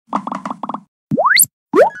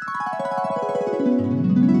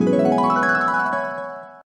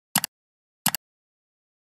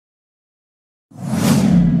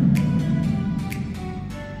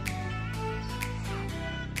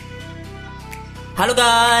Hello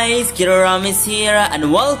guys, Kiro Ramy is here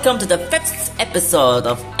and welcome to the 5th episode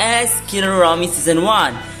of Ask Kiro Ramy Season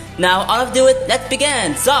 1. Now all of it, let's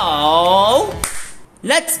begin. So,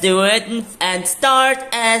 let's do it and start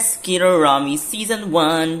Ask Kiro Ramy Season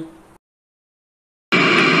 1.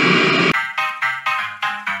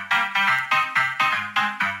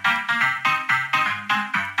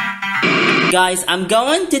 Guys, I'm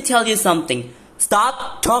going to tell you something.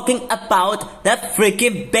 Stop talking about that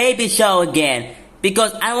freaking baby show again,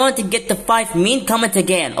 because I want to get the 5 mean comments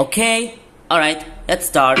again, okay? Alright, let's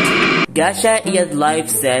start. Gasha Iyad Life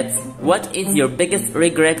says, what is your biggest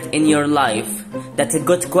regret in your life? That's a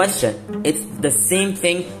good question. It's the same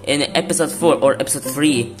thing in episode 4 or episode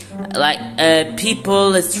 3. Like,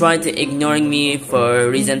 people is trying to ignoring me for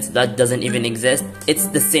reasons that doesn't even exist. It's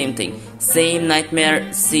the same thing. Same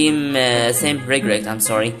nightmare, same regret, I'm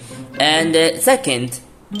sorry. And second,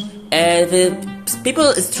 the people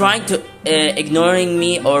is trying to ignoring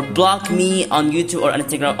me or block me on YouTube or on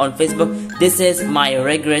Instagram, on Facebook. This is my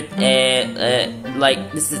regret,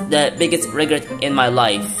 like this is the biggest regret in my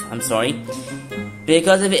life. I'm sorry.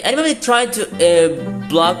 Because if anybody tried to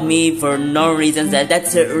block me for no reason,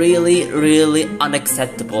 that's really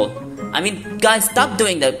unacceptable. I mean, guys, stop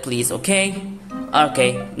doing that, please, okay?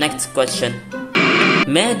 Okay, next question.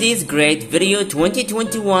 Mehdi's Great Video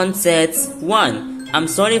 2021 says, 1. I'm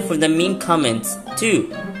sorry for the mean comments. 2.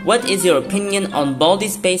 What is your opinion on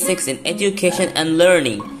Baldi's basics in education and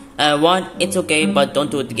learning? 1. It's okay, but don't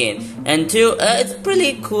do it again. And 2. It's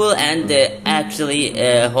pretty cool and actually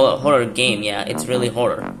a horror game. Yeah, it's really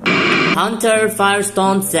horror. Hunter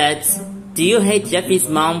Firestone says, do you hate Jeffy's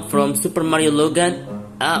mom from Super Mario Logan?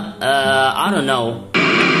 I don't know.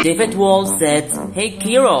 David Wall said, hey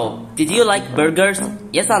Kiro, did you like burgers?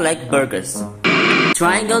 Yes, I like burgers.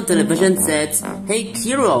 Triangle Television says, hey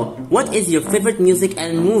Kiro, what is your favorite music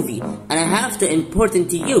and movie? And I have the important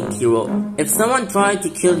to you, Kiro. If someone tried to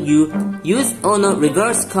kill you, use Ono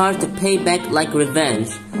reverse card to pay back like revenge.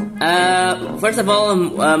 First of all,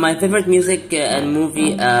 my favorite music and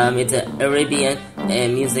movie, it's Arabian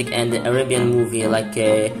music and Arabian movie like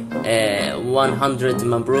 100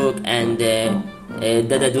 Mabruk and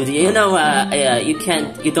Dada Dudi. You know,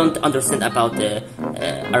 you don't understand about the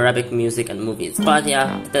Arabic music and movies, but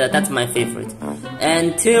yeah, that's my favorite.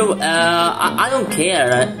 And 2, I don't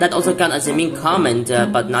care. That also counts as a mean comment,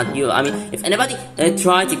 but not you. I mean, if anybody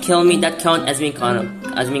try to kill me, that count as mean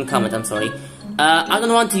comment. I'm sorry. I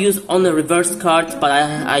don't want to use on the reverse card, but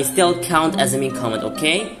I still count as a mean comment,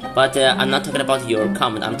 okay? But I'm not talking about your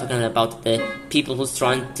comment. I'm talking about the people who's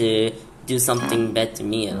trying to do something bad to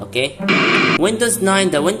me, okay? Windows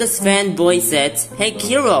 9, the Windows fanboy said, hey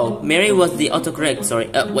Kiro, Mary was the autocorrect, sorry.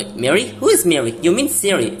 Wait, Mary? Who is Mary? You mean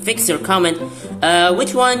Siri. Fix your comment.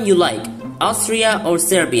 Which one you like? Austria or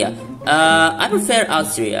Serbia? I prefer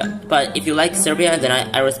Austria, but if you like Serbia, then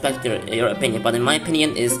I respect your opinion, but in my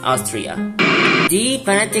opinion is Austria. The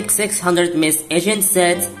Fanatic 600 Miss Agent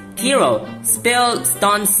said, Kiro, spell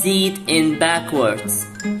stun seed in backwards,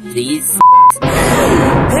 please.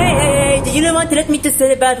 Hey, did you want to let me to say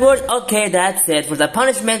the bad word? Okay, that's it. For the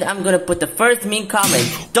punishment, I'm gonna put the first mean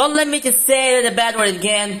comment. Don't let me to say the bad word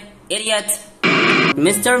again, idiot.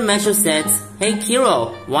 Mr. Mesho says, hey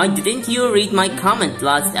Kiro, why didn't you read my comment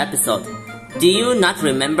last episode? Do you not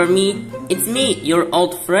remember me? It's me, your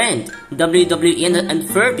old friend, WWE and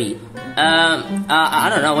Furby. I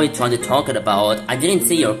don't know what you're trying to talk about. I didn't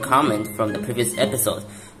see your comment from the previous episode.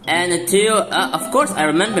 And 2, of course I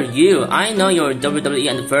remember you. I know your WWE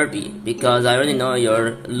and Furby because I already know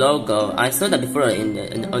your logo. I saw that before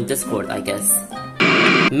on Discord, I guess.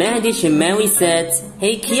 Mehdi Shimawi said,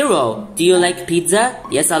 hey Kiro, do you like pizza?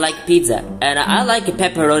 Yes, I like pizza. And I like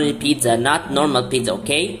pepperoni pizza, not normal pizza,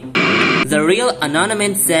 okay? The Real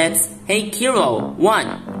Anonymous says, hey Kiro,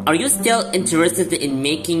 1. Are you still interested in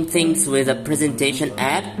making things with a presentation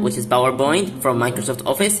app, which is PowerPoint from Microsoft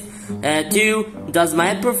Office? 2. Does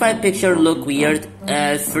my profile picture look weird?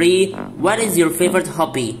 3. What is your favorite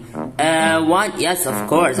hobby? 1. Yes, of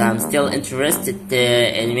course, I'm still interested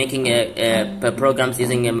in making programs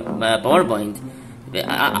using PowerPoint.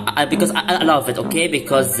 Because I love it, okay?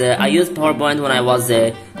 Because I used PowerPoint when I was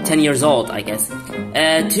 10 years old, I guess. 2,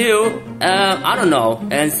 I don't know.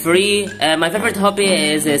 And 3, my favorite hobby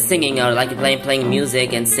is singing, or like playing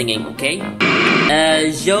music and singing, okay?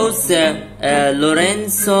 Jose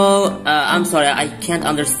Lorenzo, I'm sorry, I can't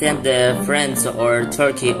understand the French or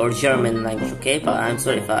Turkey or German language, okay? But I'm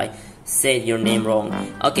sorry if I said your name wrong.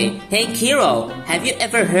 Okay, hey Kiro, have you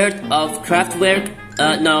ever heard of Kraftwerk?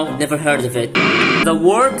 No, never heard of it. The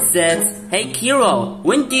Work says, hey Kiro,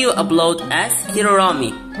 when do you upload Ask Kiro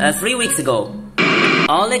Ramy? 3 weeks ago.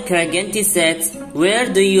 Ole Karagenti said, where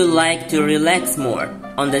do you like to relax more?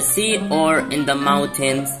 On the sea or in the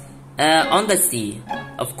mountains? On the sea,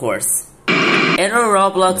 of course. Error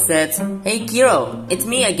Roblox said, hey Kiro, it's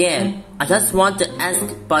me again. I just want to ask,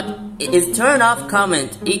 but is turn off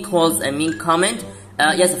comment equals a mean comment?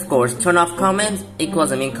 Yes, of course, turn off comment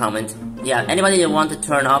equals a mean comment. Yeah, anybody that want to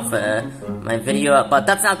turn off my video, but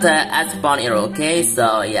that's not the ad spawn error, okay?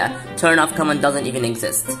 So yeah, turn off comment doesn't even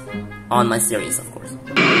exist on my series, of course.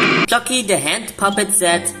 Chucky the hand puppet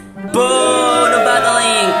said, boo, no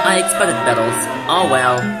battling! I expected battles. Oh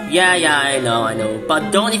well, yeah, I know,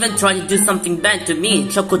 but don't even try to do something bad to me,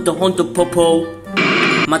 Choco the Honto Popo.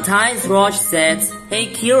 Matthias Roche said, hey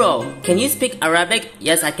Kiro, can you speak Arabic?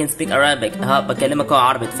 Yes, I can speak Arabic. بكلمك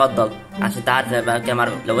عربي تفضل عشان تعرف بتكلم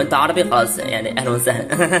عربي. لو انت عربي خلاص يعني اهلا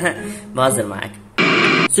وسهلا. بهزر معاك.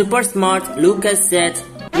 Super Smart Lucas said,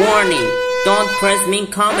 warning, don't press mean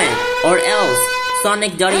comment or else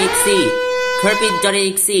Sonic.exe,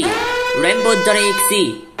 Kirby.exe, Rainbow.exe,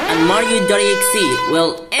 and Mario.exe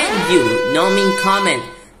will end you. No mean comment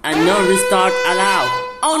and no restart allowed.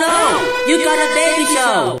 Oh no! You got a baby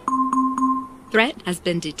show! Threat has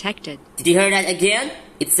been detected. Did you hear that again?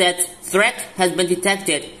 It said threat has been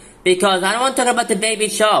detected because I don't want to talk about the baby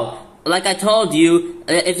show. Like I told you,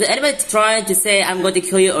 if anybody's trying to say I'm going to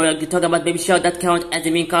kill you or talk about baby show, that counts as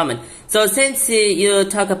a mean comment. So since you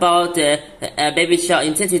talk about baby show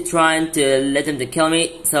and since you're trying to let them to kill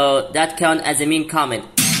me, so that counts as a mean comment.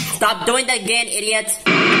 Stop doing that again, idiot!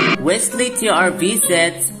 Wesley TRV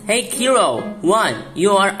said, hey Kiro, 1,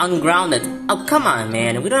 you are ungrounded. Oh come on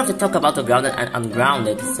man, we don't have to talk about the grounded and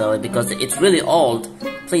ungrounded, so because it's really old,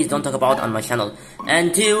 please don't talk about it on my channel.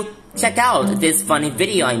 And 2, check out this funny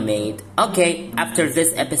video I made. Okay, after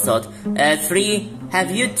this episode. 3,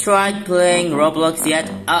 have you tried playing Roblox yet?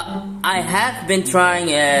 I have been trying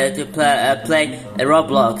to play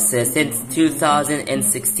Roblox since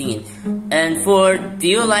 2016. And 4, do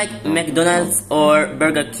you like McDonald's or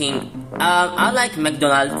Burger King? I like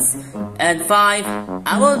McDonald's. And 5,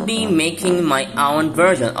 I will be making my own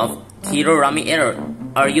version of Kiro Ramy error.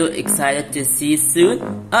 Are you excited to see soon?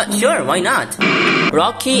 Sure, why not?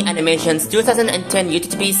 Rocky Animations 2010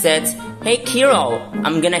 UTP said, hey Kiro,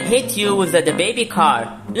 I'm gonna hit you with the baby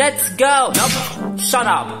car. Let's go! Nope, shut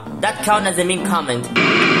up. That counts as a mean comment.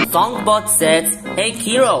 Songbot says, hey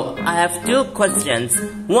Kiro, I have 2 questions.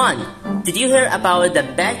 1, did you hear about the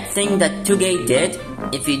bad thing that Tugay did?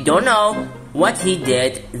 If you don't know what he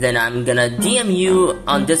did, then I'm gonna DM you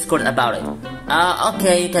on Discord about it.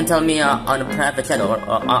 Okay, you can tell me on a private channel or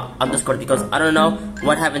on Discord because I don't know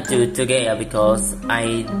what happened to Tugay because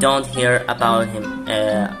I don't hear about him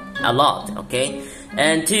a lot, okay?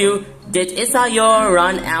 And 2, did Isayo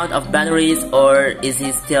run out of batteries or is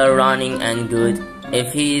he still running and good?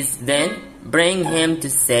 If he's then bring him to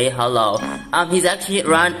say hello. He's actually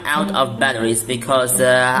run out of batteries because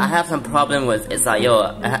I have some problem with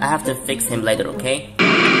Isayo. I have to fix him later, okay?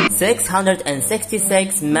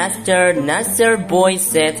 666 Master Nasser Boy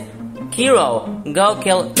said, Kiro, go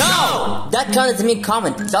kill— No! That counted as a mean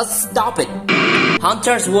comment, just stop it!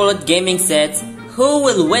 Hunter's Wallet Gaming said, who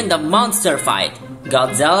will win the monster fight?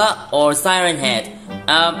 Godzilla or Siren Head?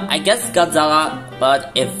 I guess Godzilla,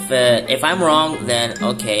 but if I'm wrong, then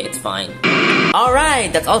okay, it's fine.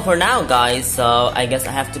 Alright, that's all for now guys, so I guess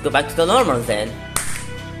I have to go back to the normal then.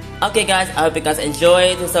 Okay guys, I hope you guys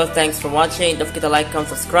enjoyed, so thanks for watching. Don't forget to like, comment,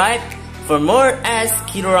 subscribe for more Ask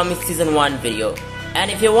Kiro Ramy Season 1 video.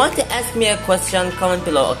 And if you want to ask me a question, comment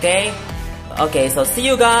below, okay? Okay, so see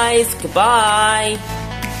you guys, goodbye!